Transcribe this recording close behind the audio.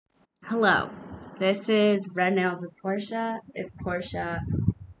Hello, this is Red Nails with Portia. It's Portia.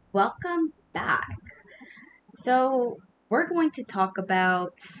 Welcome back. So, we're going to talk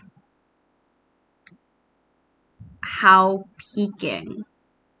about how peaking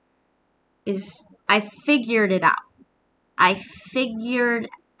is. I figured it out. I figured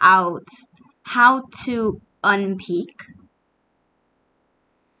out how to unpeak,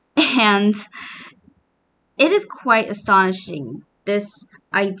 and it is quite astonishing. This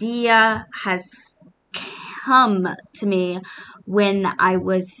idea has come to me when I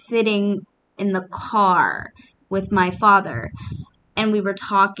was sitting in the car with my father and we were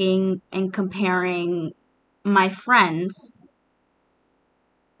talking and comparing my friends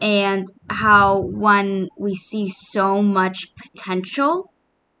and how one we see so much potential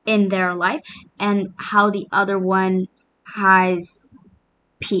in their life and how the other one has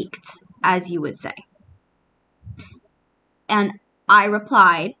peaked, as you would say. And I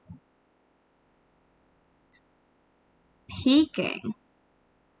replied, peaking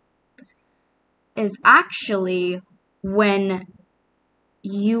is actually when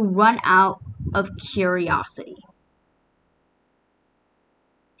you run out of curiosity.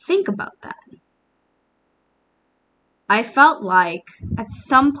 Think about that. I felt like at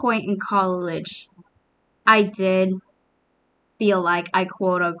some point in college, I did feel like I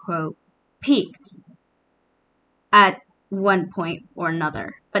quote unquote peaked at one point or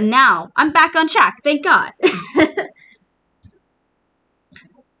another. But now I'm back on track, thank God.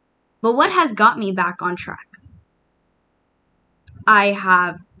 But what has got me back on track? I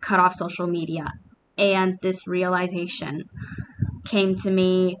have cut off social media, and this realization came to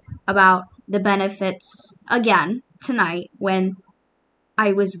me about the benefits again tonight when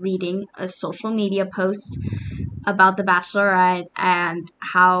I was reading a social media post about The Bachelorette and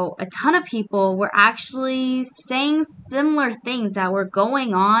how a ton of people were actually saying similar things that were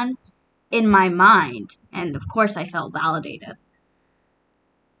going on in my mind. And of course, I felt validated.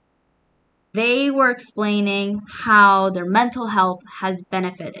 They were explaining how their mental health has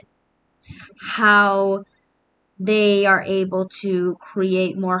benefited, how they are able to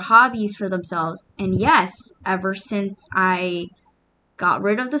create more hobbies for themselves. And yes, ever since I got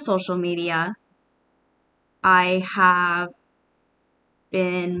rid of the social media, I have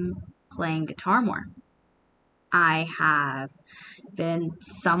been playing guitar more. I have been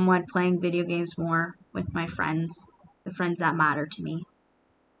somewhat playing video games more with my friends, the friends that matter to me,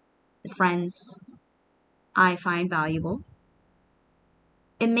 the friends I find valuable.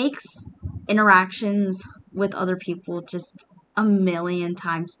 It makes interactions with other people just a million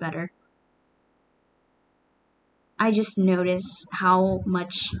times better. I just notice how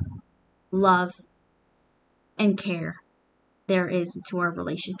much love and care there is to our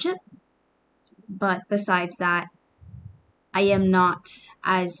relationship. But besides that, I am not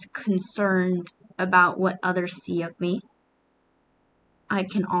as concerned about what others see of me. I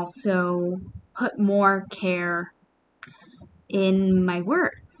can also put more care in my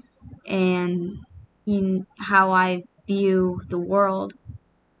words and in how I view the world.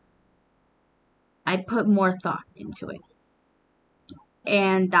 I put more thought into it.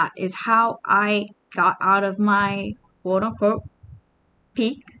 And that is how I got out of my quote unquote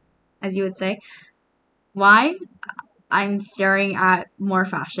peak, as you would say. Why? I'm staring at more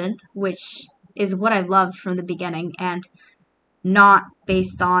fashion, which is what I loved from the beginning and not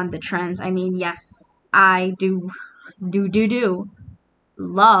based on the trends. I mean, yes, I do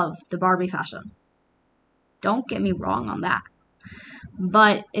love the Barbie fashion. Don't get me wrong on that.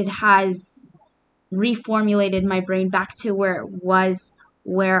 But it has reformulated my brain back to where it was,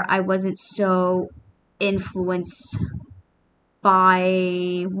 where I wasn't so influenced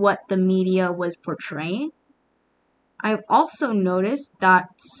by what the media was portraying. I've also noticed that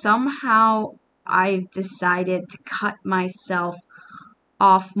somehow I've decided to cut myself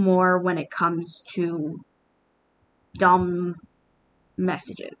off more when it comes to dumb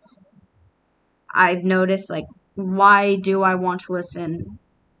messages. I've noticed, like, why do I want to listen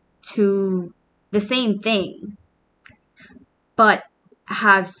to the same thing, but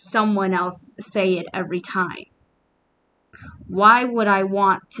have someone else say it every time? Why would I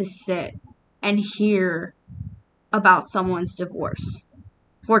want to sit and hear about someone's divorce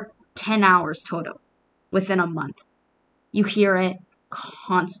for 10 hours total within a month? You hear it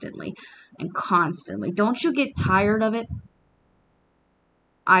constantly and constantly. Don't you get tired of it?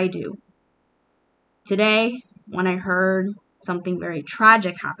 I do. Today, when I heard something very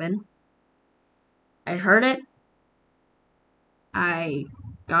tragic happen, I heard it, I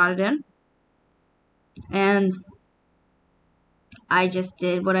got it in, and I just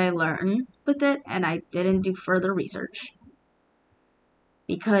did what I learned with it, and I didn't do further research.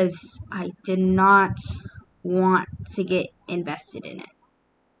 because I did not want to get invested in it.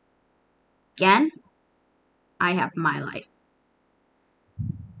 Again, I have my life,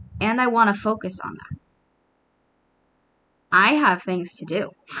 and I want to focus on that. I have things to do.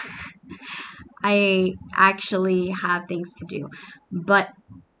 I actually have things to do, but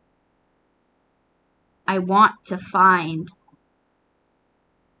I want to find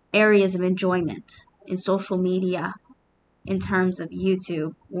areas of enjoyment in social media in terms of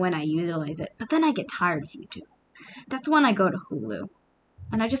YouTube when I utilize it. But then I get tired of YouTube. That's when I go to Hulu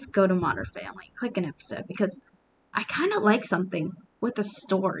and I just go to Modern Family, click an episode, because I kind of like something with a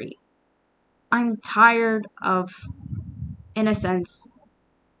story. I'm tired of, in a sense,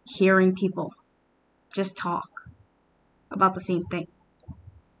 hearing people just talk about the same thing.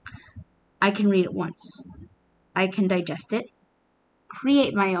 I can read it once. I can digest it,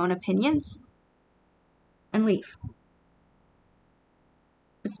 create my own opinions, and leave.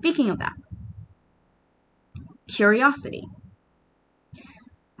 But speaking of that, curiosity.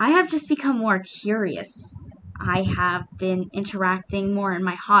 I have just become more curious. I have been interacting more in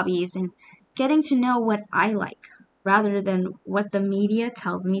my hobbies and getting to know what I like rather than what the media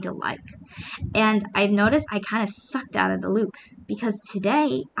tells me to like. And I've noticed I kind of sucked out of the loop because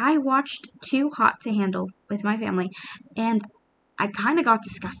today I watched Too Hot to Handle with my family and I kind of got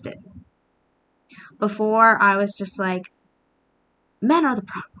disgusted. Before I was just like, men are the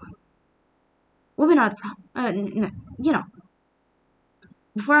problem. Women are the problem.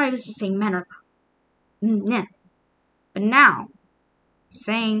 Before I was just saying men are the problem. Nah. But now,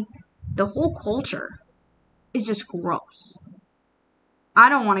 saying the whole culture is just gross. I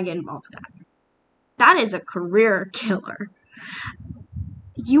don't want to get involved with that. That is a career killer.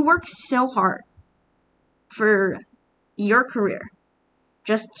 You work so hard for your career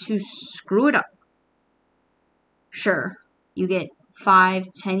just to screw it up. Sure, you get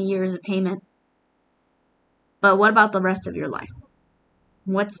 5-10 years of payment. But what about the rest of your life?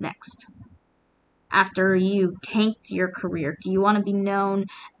 What's next? After you tanked your career, do you want to be known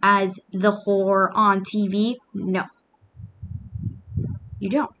as the whore on TV? No. You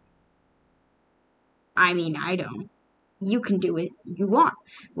don't. I mean, I don't. You can do what you want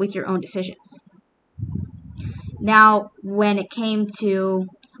with your own decisions. Now, when it came to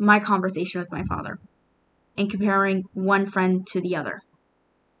my conversation with my father and comparing one friend to the other,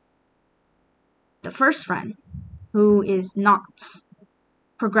 the first friend who is not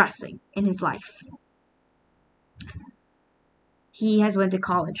progressing in his life, he has went to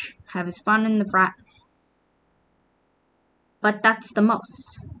college, have his fun in the frat, but that's the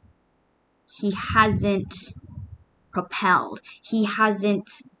most. He hasn't propelled. He hasn't,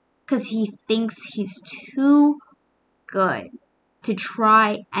 because he thinks he's too good to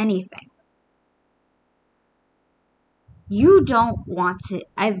try anything. You don't want to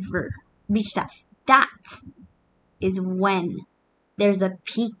ever reach that. That is when there's a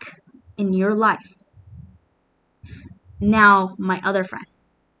peak in your life. Now, my other friend,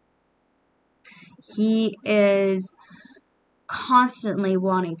 he is constantly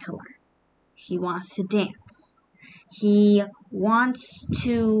wanting to learn. He wants to dance. He wants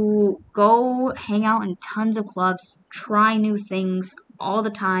to go hang out in tons of clubs, try new things all the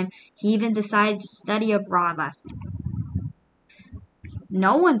time. He even decided to study abroad last minute.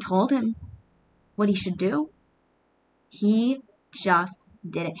 No one told him what he should do. He just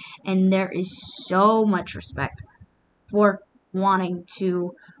did it. And there is so much respect for wanting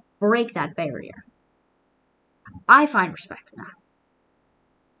to break that barrier. I find respect in that.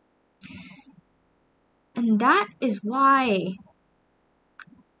 And that is why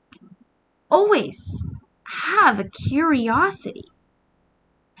always have a curiosity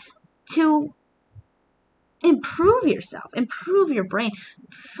to improve yourself, improve your brain,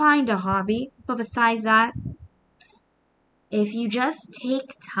 find a hobby. But besides that, if you just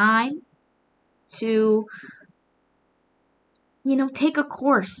take time to, take a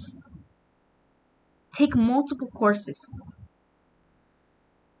course, take multiple courses.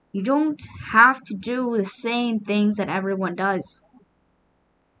 You don't have to do the same things that everyone does.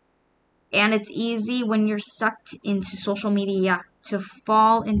 And it's easy when you're sucked into social media to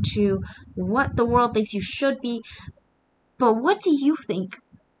fall into what the world thinks you should be. But what do you think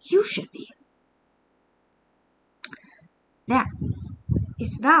you should be? That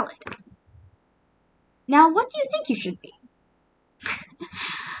is valid. Now, what do you think you should be?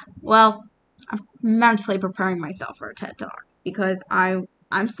 Well, I'm mentally preparing myself for a TED Talk because I'm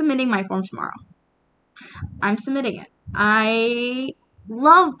submitting my form tomorrow. I'm submitting it. I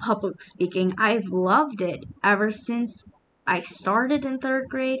love public speaking. I've loved it ever since I started in 3rd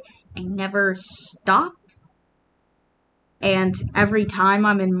grade. I never stopped. And every time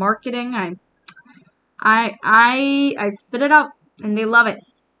I'm in marketing, I spit it out, and they love it.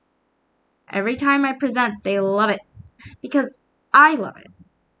 Every time I present, they love it because I love it.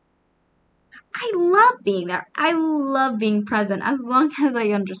 I love being there. I love being present as long as I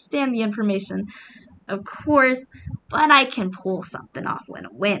understand the information, of course, but I can pull something off when I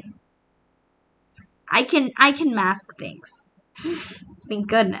win. I can mask things. Thank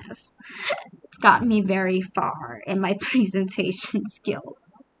goodness. It's gotten me very far in my presentation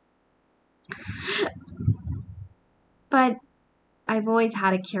skills. But I've always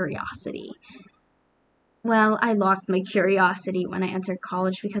had a curiosity. Well, I lost my curiosity when I entered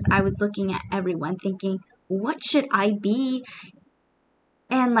college because I was looking at everyone thinking, what should I be?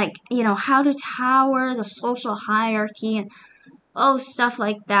 And how to tower the social hierarchy and stuff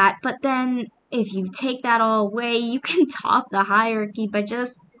like that. But then if you take that all away, you can top the hierarchy by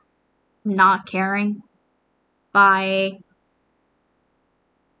just not caring, by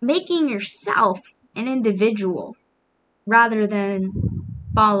making yourself an individual rather than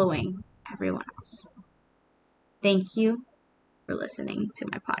following everyone else. Thank you for listening to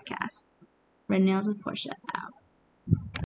my podcast. Red Nails with Portia out.